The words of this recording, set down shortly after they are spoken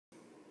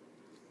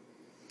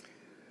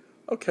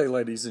Okay,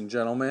 ladies and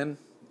gentlemen,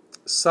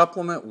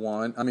 supplement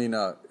one,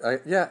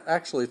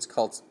 actually it's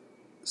called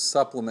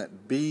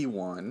supplement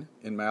B1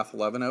 in Math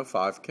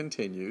 1105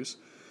 continues.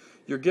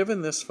 You're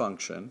given this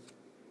function,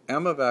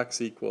 m of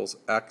x equals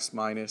x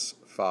minus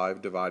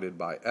 5 divided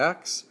by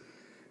x,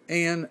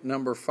 and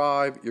number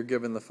 5, you're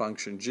given the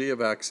function g of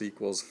x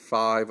equals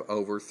 5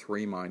 over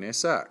 3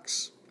 minus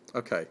x.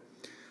 Okay,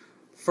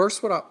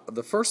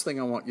 the first thing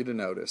I want you to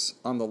notice,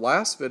 on the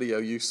last video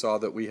you saw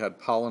that we had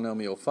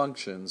polynomial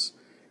functions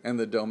and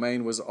the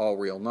domain was all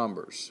real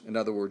numbers. In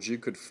other words, you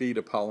could feed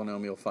a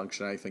polynomial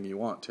function anything you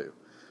want to.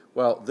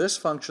 Well, this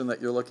function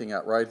that you're looking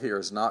at right here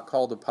is not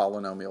called a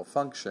polynomial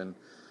function.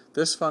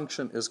 This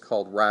function is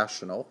called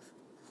rational.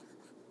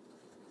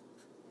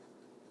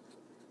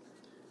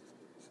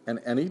 And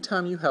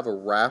anytime you have a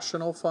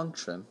rational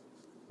function,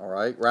 all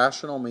right,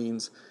 rational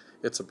means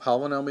it's a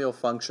polynomial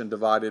function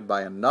divided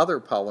by another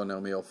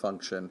polynomial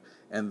function,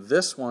 and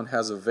this one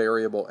has a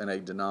variable in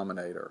a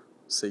denominator.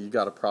 See, you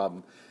got a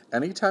problem.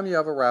 Anytime you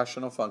have a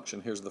rational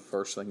function, here's the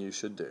first thing you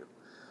should do.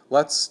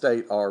 Let's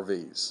state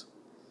RVs.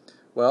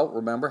 Well,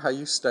 remember how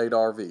you state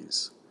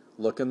RVs.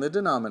 Look in the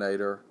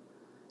denominator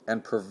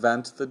and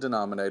prevent the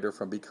denominator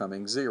from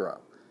becoming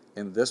 0.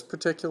 In this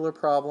particular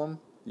problem,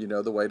 you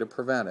know the way to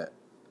prevent it.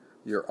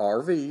 Your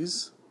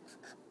RVs,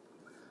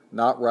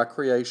 not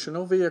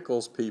recreational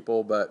vehicles,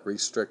 people, but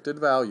restricted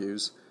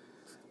values,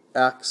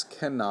 x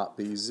cannot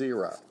be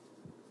 0.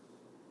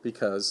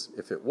 Because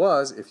if it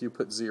was, if you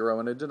put 0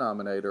 in a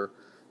denominator,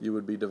 you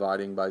would be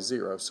dividing by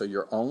 0. So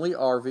your only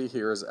RV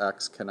here is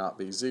x cannot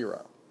be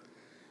 0.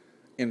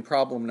 In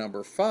problem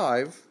number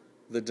 5,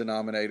 the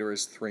denominator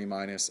is 3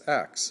 minus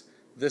x.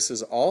 This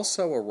is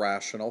also a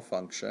rational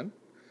function.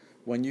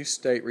 When you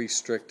state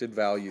restricted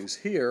values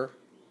here,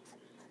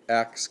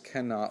 x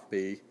cannot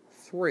be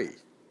 3,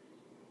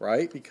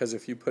 right? Because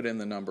if you put in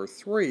the number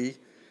 3,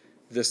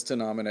 this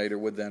denominator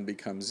would then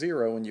become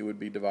 0 and you would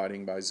be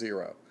dividing by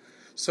 0.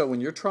 So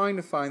when you're trying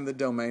to find the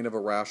domain of a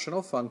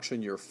rational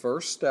function, your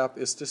first step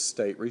is to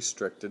state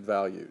restricted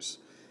values.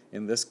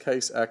 In this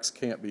case, x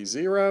can't be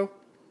 0,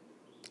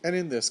 and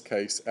in this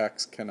case,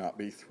 x cannot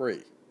be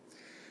 3.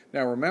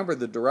 Now remember,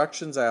 the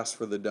directions ask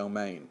for the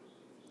domain.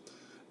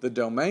 The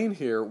domain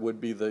here would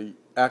be the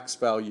x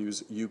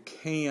values you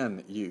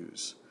can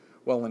use.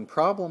 Well, in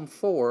problem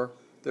 4,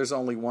 there's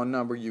only one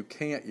number you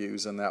can't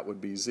use, and that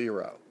would be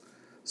 0.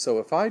 So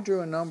if I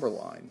drew a number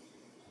line,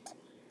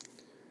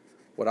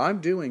 what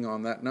I'm doing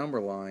on that number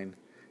line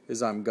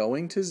is I'm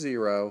going to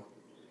 0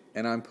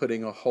 and I'm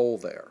putting a hole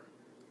there.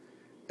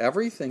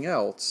 Everything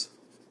else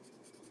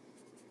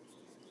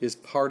is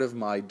part of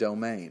my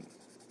domain.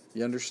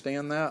 You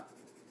understand that?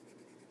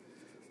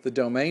 The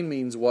domain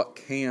means what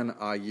can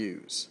I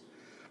use.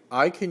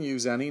 I can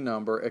use any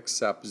number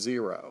except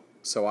 0.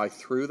 So I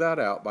threw that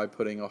out by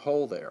putting a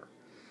hole there.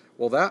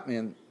 Well, that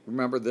means,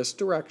 remember, this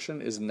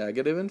direction is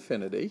negative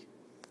infinity.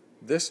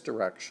 This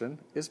direction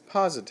is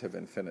positive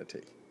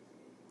infinity.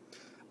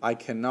 I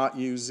cannot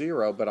use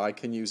 0, but I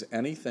can use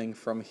anything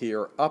from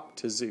here up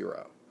to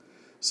 0.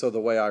 So the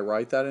way I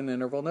write that in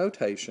interval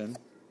notation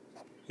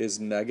is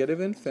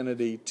negative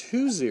infinity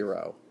to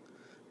 0,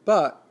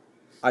 but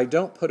I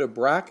don't put a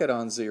bracket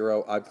on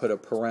 0, I put a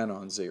paren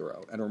on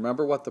 0. And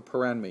remember what the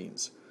paren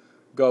means.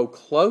 Go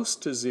close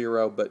to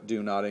 0, but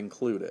do not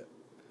include it.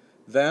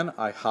 Then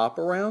I hop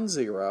around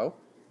 0,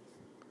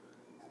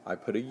 I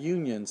put a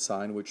union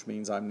sign, which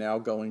means I'm now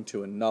going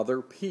to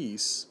another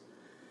piece,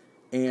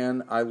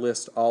 and I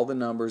list all the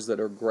numbers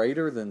that are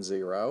greater than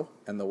 0,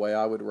 and the way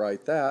I would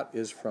write that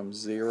is from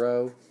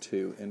 0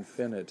 to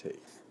infinity.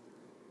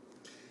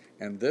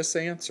 And this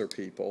answer,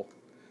 people,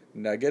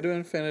 negative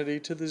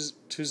infinity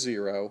to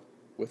 0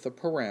 with a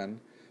paren,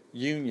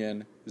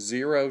 union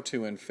 0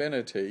 to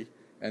infinity,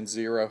 and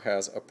 0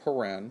 has a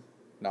paren,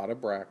 not a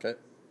bracket.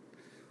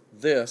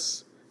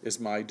 This is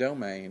my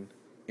domain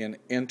in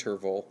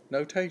interval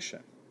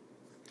notation.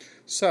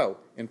 So,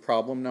 in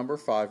problem number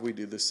 5, we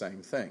do the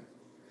same thing.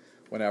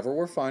 Whenever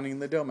we're finding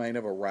the domain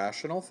of a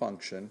rational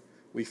function,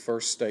 we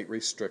first state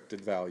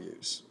restricted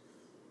values.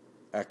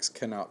 X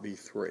cannot be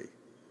 3.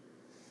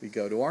 We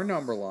go to our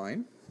number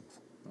line,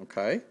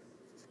 okay?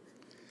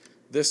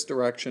 This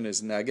direction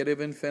is negative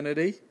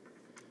infinity.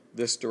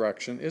 This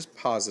direction is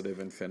positive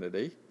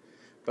infinity.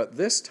 But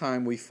this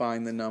time we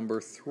find the number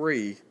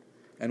 3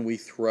 and we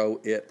throw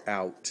it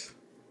out.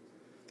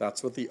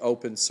 That's what the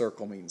open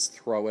circle means,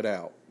 throw it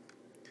out.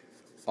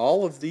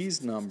 All of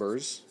these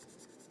numbers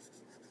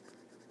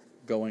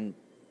going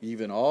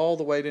even all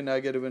the way to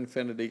negative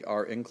infinity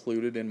are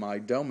included in my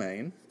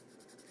domain.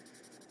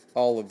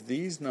 All of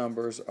these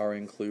numbers are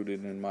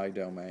included in my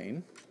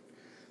domain.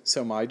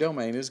 So my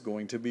domain is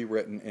going to be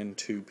written in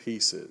 2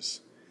 pieces.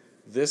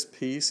 This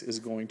piece is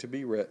going to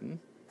be written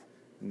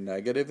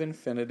negative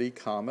infinity,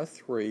 comma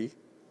 3,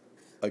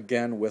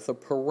 again with a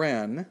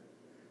paren.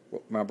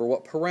 Remember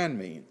what paren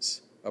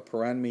means. A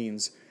paren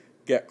means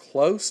get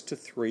close to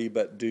 3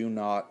 but do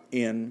not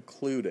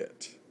include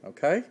it.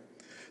 Okay?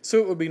 So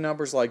it would be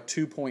numbers like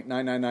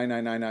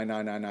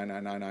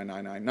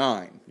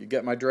 2.9999999999999. You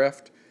get my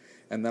drift?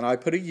 And then I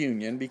put a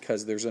union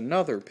because there's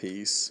another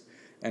piece.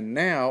 And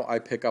now I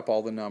pick up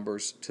all the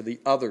numbers to the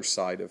other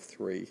side of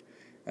 3.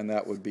 And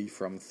that would be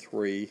from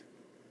 3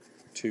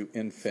 to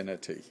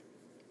infinity.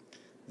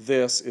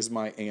 This is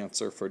my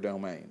answer for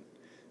domain.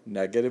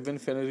 Negative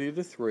infinity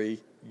to 3,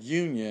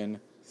 union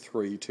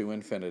 3 to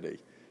infinity.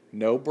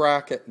 No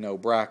bracket, no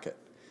bracket.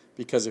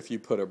 Because if you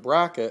put a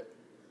bracket,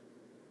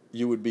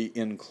 you would be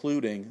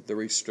including the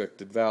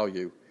restricted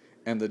value.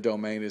 And the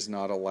domain is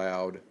not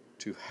allowed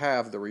to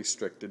have the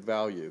restricted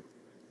value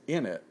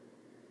in it.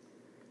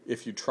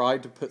 If you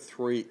tried to put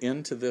 3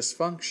 into this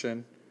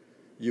function,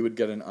 you would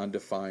get an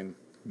undefined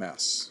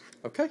mess.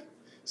 Okay?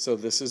 So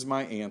this is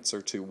my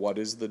answer to what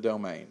is the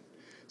domain.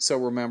 So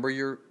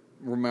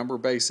remember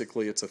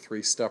basically it's a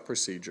 3-step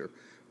procedure.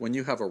 When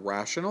you have a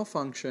rational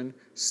function,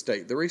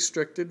 state the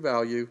restricted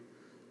value,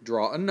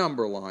 draw a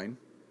number line,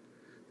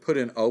 put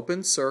an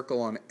open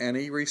circle on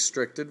any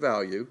restricted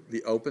value.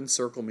 The open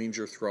circle means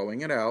you're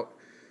throwing it out.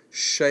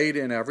 Shade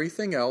in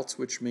everything else,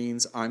 which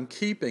means I'm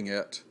keeping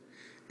it,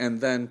 and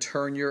then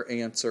turn your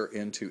answer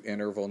into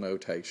interval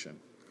notation.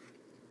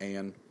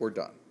 And we're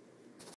done.